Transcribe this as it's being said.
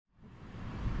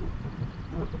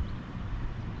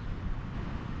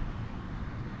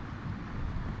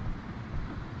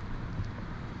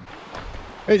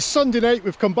It's Sunday night,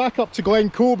 we've come back up to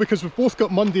Glencoe because we've both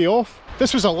got Monday off.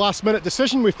 This was a last minute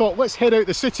decision. We thought, let's head out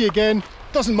the city again.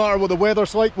 Doesn't matter what the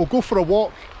weather's like, we'll go for a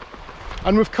walk.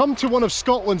 And we've come to one of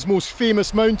Scotland's most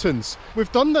famous mountains.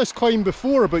 We've done this climb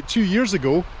before about 2 years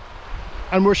ago,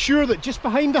 and we're sure that just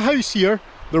behind the house here,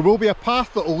 there will be a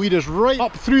path that will lead us right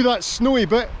up through that snowy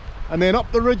bit and then up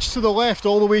the ridge to the left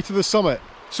all the way to the summit.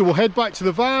 So we'll head back to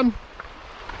the van,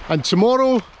 and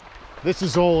tomorrow, this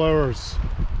is all ours.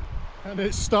 And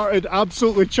it started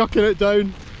absolutely chucking it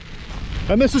down.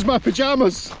 And this is my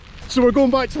pyjamas, so we're going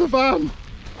back to the van.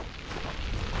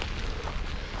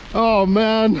 Oh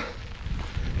man,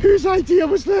 whose idea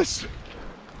was this?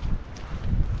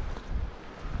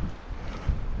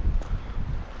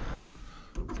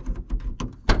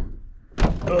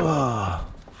 Ugh.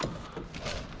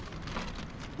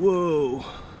 Whoa.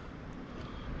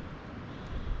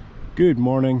 Good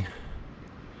morning.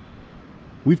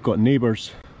 We've got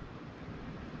neighbours.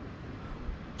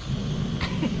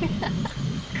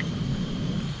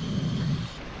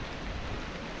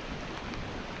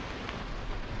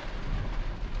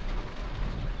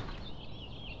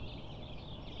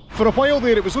 For a while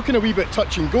there it was looking a wee bit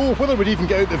touch and go, whether we'd even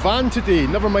get out the van today,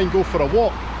 never mind go for a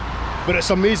walk. But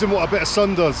it's amazing what a bit of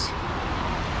sun does.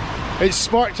 It's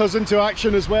sparked us into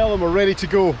action as well, and we're ready to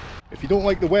go. If you don't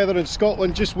like the weather in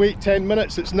Scotland, just wait 10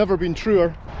 minutes, it's never been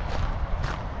truer.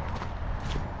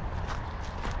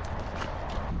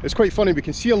 It's quite funny, we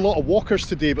can see a lot of walkers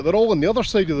today, but they're all on the other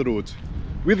side of the road.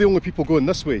 We're the only people going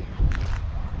this way.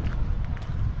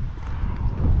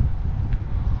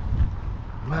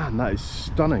 Man, that is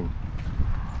stunning.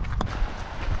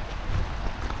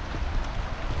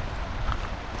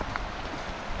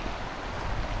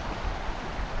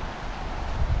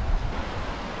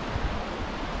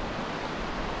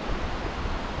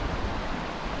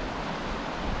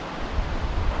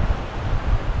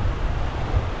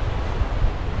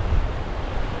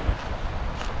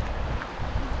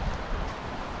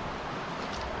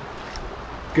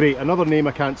 Great, another name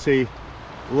I can't say.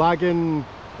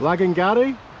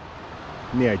 Lagangary?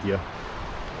 No idea.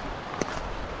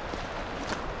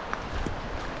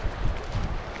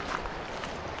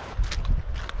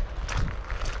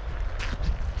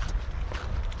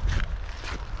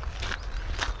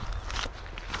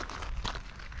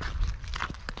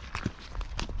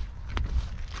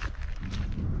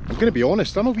 I'm going to be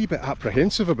honest, I'm a wee bit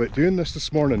apprehensive about doing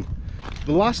this morning.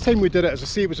 The last time we did it, as I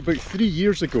say, it was about 3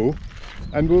 years ago,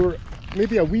 and we were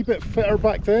maybe a wee bit fitter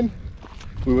back then.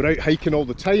 We were out hiking all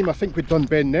the time. I think we'd done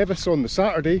Ben Nevis on the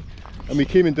Saturday, and we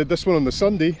came and did this one on the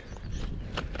Sunday.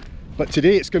 But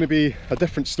today it's going to be a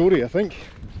different story, I think.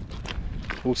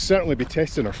 We'll certainly be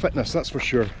testing our fitness, that's for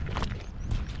sure.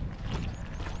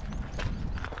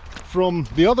 From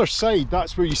the other side,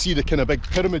 that's where you see the kind of big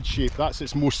pyramid shape. That's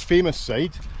its most famous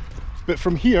side. But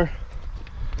from here,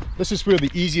 this is where the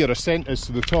easier ascent is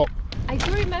to the top. I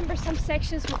do remember some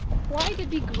sections with quite a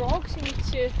big rocks you need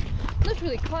to not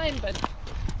really climb, but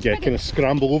yeah, kind of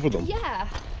scramble over them. Yeah,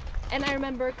 and I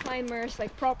remember climbers,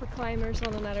 like proper climbers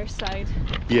on another side.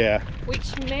 Yeah.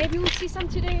 Which maybe we'll see some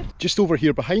today. Just over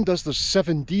here behind us there's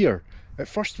 7 deer. At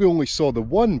first we only saw the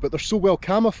one, but they're so well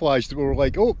camouflaged that we were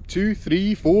like, oh, 2,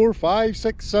 3, 4, 5,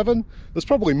 6, 7. There's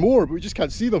probably more, but we just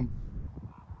can't see them.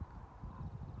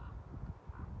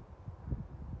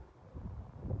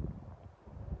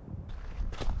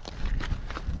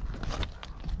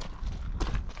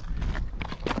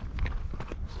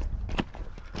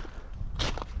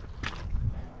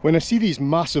 When I see these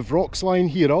massive rocks lying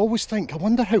here, I always think, I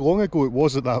wonder how long ago it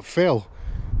was that fell.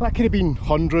 That could have been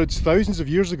hundreds, thousands of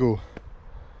years ago.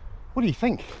 What do you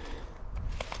think?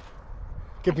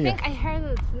 I think I heard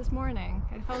it this morning.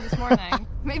 I fell this morning.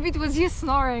 Maybe it was you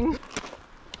snoring.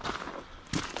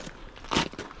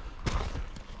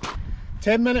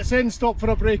 10 minutes in, stop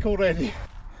for a break already.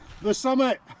 The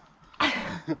summit!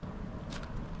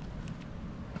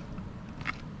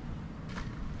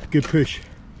 Good push.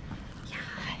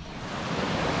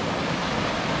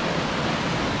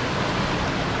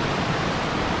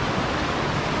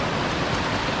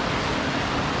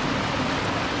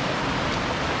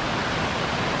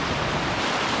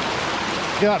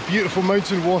 Look at that beautiful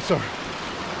mountain water.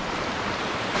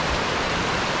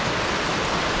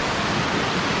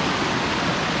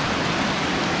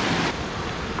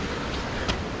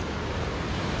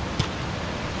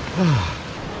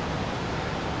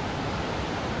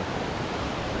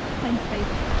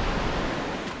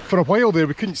 For a while there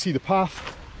we couldn't see the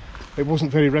path. It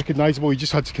wasn't very recognisable, you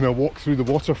just had to kind of walk through the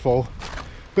waterfall.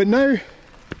 But now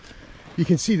you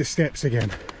can see the steps again,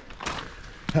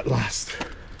 at last.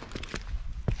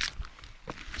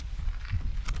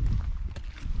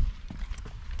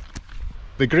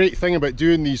 The great thing about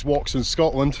doing these walks in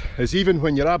Scotland is even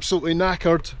when you're absolutely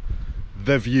knackered,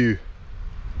 the view.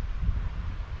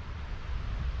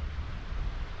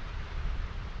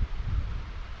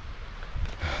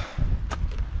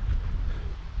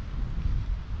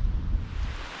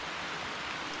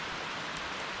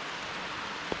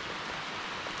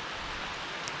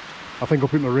 I think I'll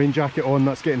put my rain jacket on,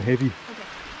 that's getting heavy. Okay.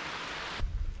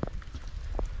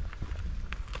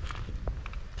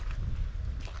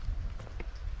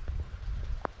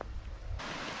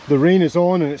 The rain is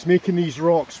on and it's making these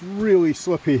rocks really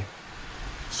slippy,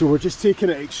 so we're just taking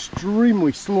it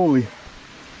extremely slowly.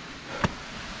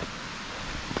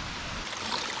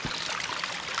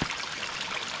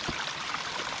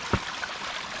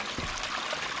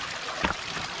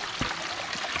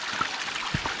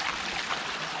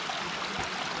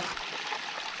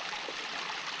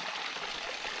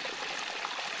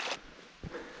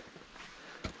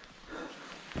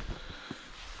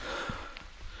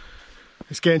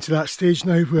 It's getting to that stage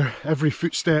now where every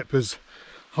footstep is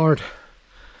hard.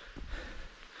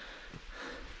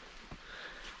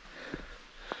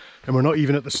 And we're not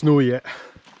even at the snow yet.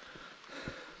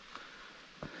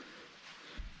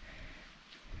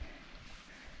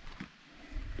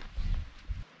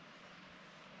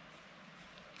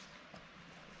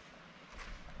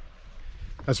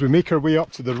 As we make our way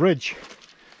up to the ridge,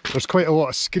 there's quite a lot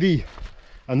of scree,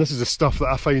 and this is the stuff that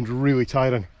I find really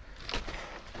tiring.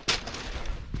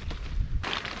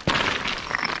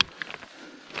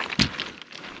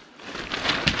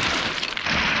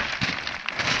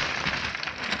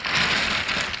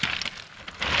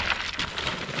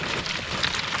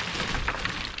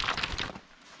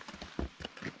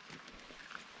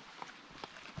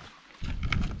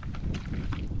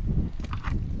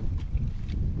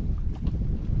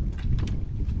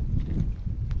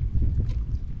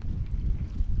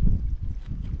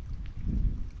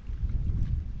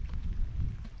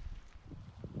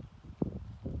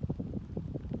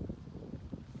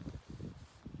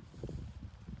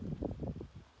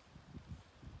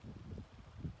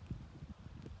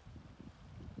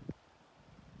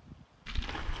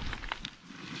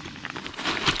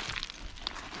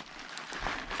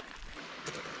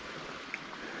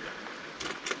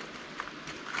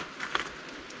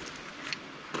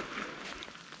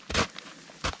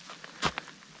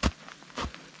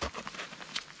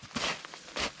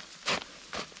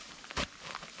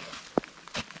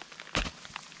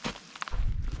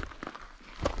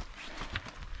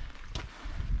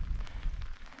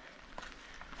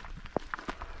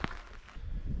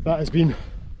 That has been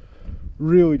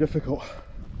really difficult.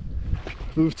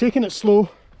 But we've taken it slow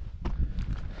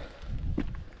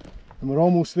and we're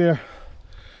almost there.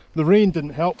 The rain didn't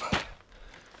help. But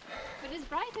it's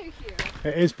brighter here.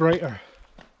 It is brighter.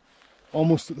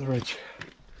 Almost at the ridge.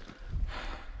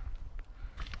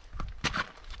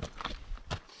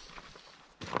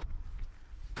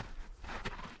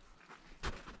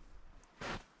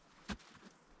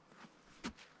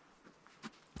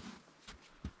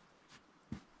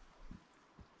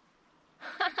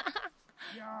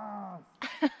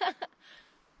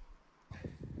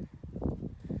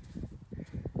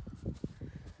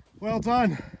 Well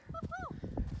done.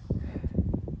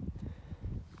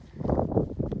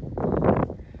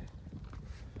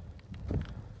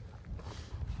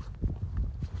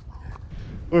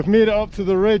 We've made it up to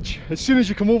the ridge. As soon as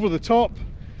you come over the top,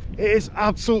 it is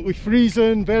absolutely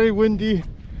freezing, very windy,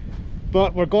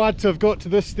 but we're glad to have got to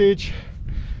this stage.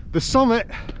 The summit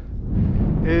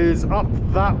is up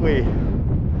that way.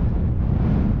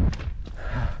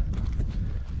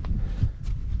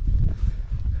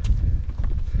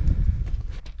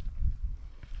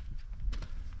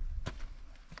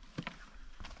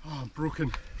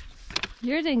 Broken.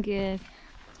 You're doing good.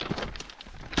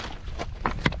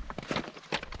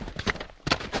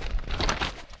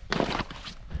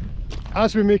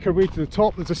 As we make our way to the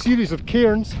top, there's a series of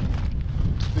cairns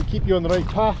that keep you on the right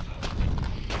path,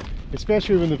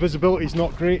 especially when the visibility is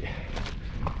not great.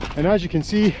 And as you can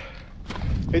see,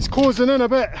 it's closing in a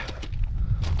bit.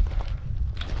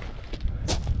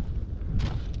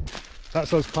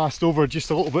 That's us passed over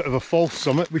just a little bit of a false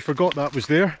summit. We forgot that was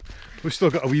there. We've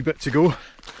still got a wee bit to go,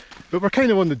 but we're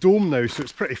kind of on the dome now, so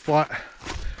it's pretty flat,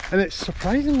 and it's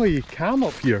surprisingly calm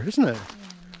up here, isn't it?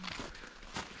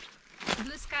 Yeah.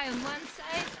 Blue sky on one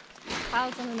side,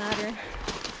 clouds on another.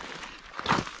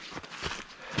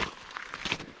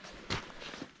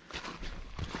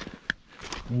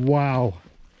 Wow,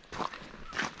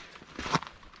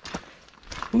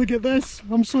 look at this,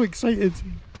 I'm so excited.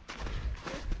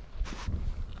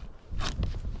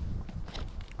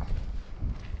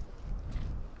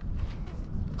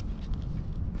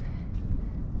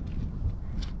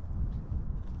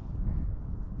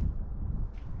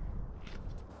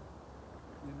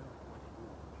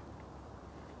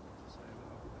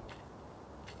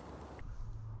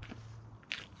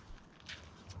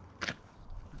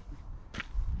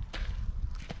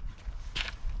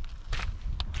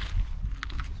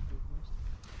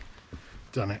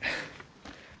 Done it.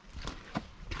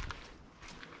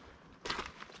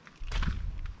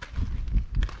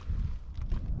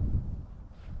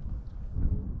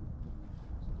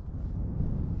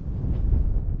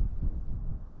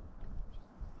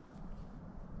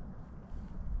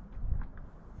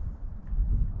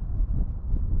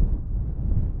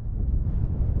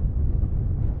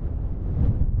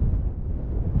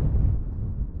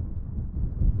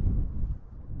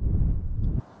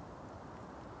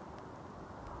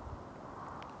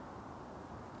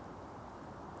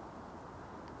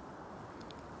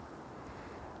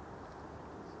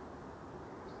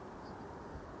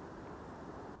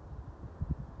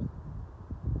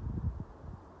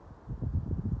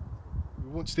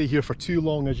 We won't stay here for too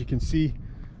long. As you can see,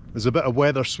 there's a bit of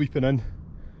weather sweeping in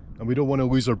and we don't want to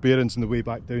lose our bearings on the way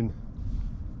back down.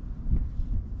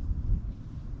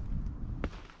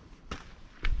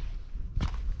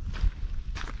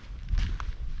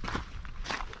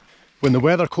 When the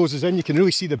weather closes in, you can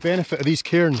really see the benefit of these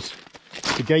cairns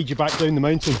to guide you back down the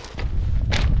mountain.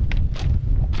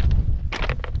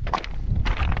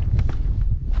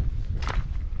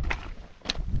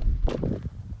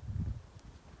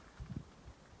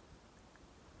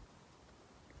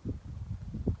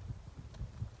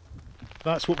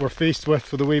 That's what we're faced with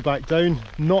for the way back down.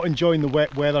 Not enjoying the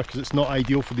wet weather because it's not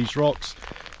ideal for these rocks,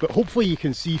 but hopefully you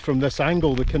can see from this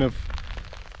angle the kind of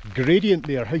gradient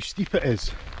there, how steep it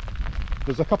is.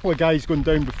 There's a couple of guys going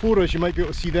down before us, you might be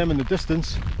able to see them in the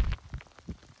distance.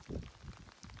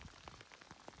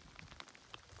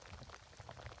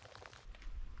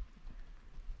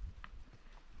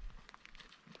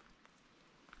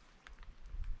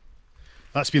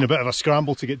 That's been a bit of a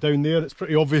scramble to get down there. It's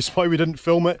pretty obvious why we didn't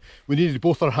film it. We needed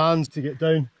both our hands to get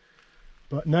down.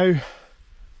 But now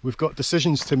we've got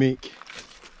decisions to make.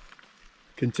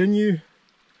 Continue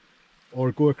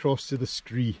or go across to the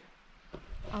scree.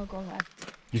 I'll go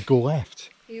left. You'd go left?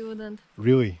 You wouldn't.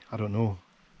 Really? I don't know.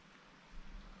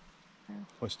 No.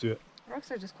 Let's do it. Rocks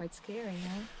are just quite scary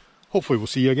now. Hopefully we'll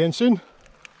see you again soon.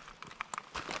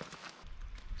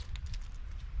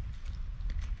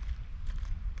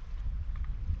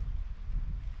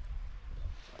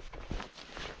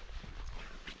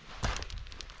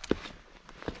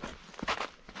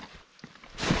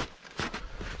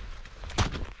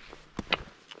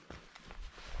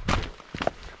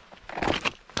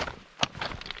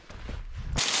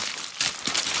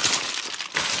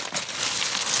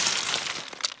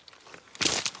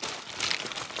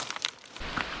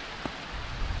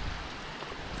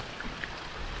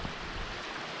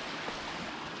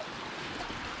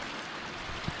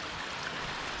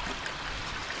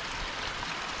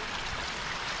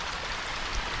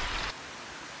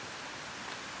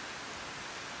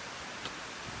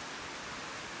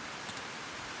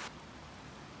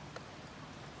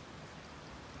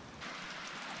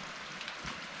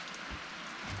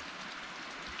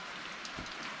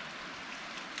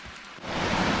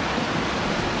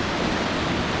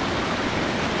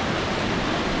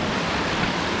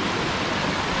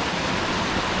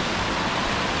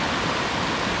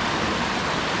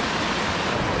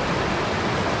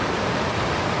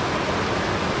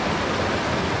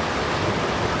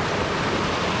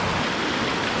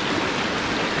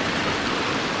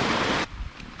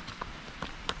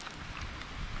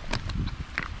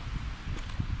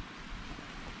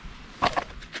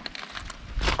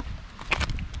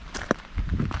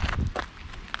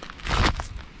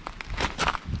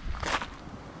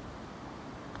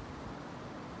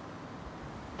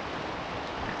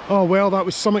 Oh well, that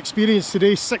was some experience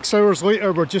today. 6 hours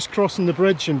later we're just crossing the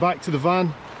bridge and back to the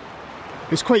van.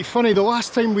 It's quite funny, the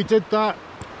last time we did that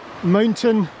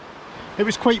mountain it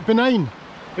was quite benign.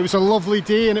 It was a lovely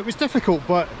day and it was difficult,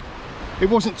 but it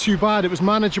wasn't too bad, it was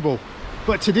manageable.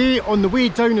 But today, on the way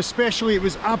down especially, it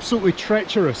was absolutely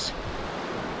treacherous.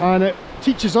 And it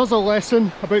teaches us a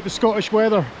lesson about the Scottish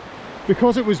weather.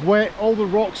 Because it was wet, all the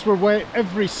rocks were wet,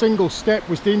 every single step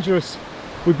was dangerous.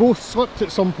 We both slipped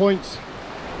at some points.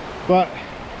 But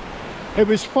it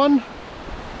was fun.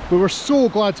 We were so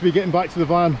glad to be getting back to the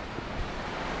van.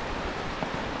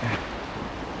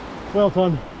 Well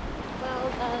done.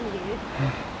 Well done, you.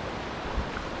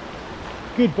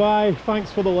 Goodbye,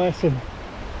 thanks for the lesson.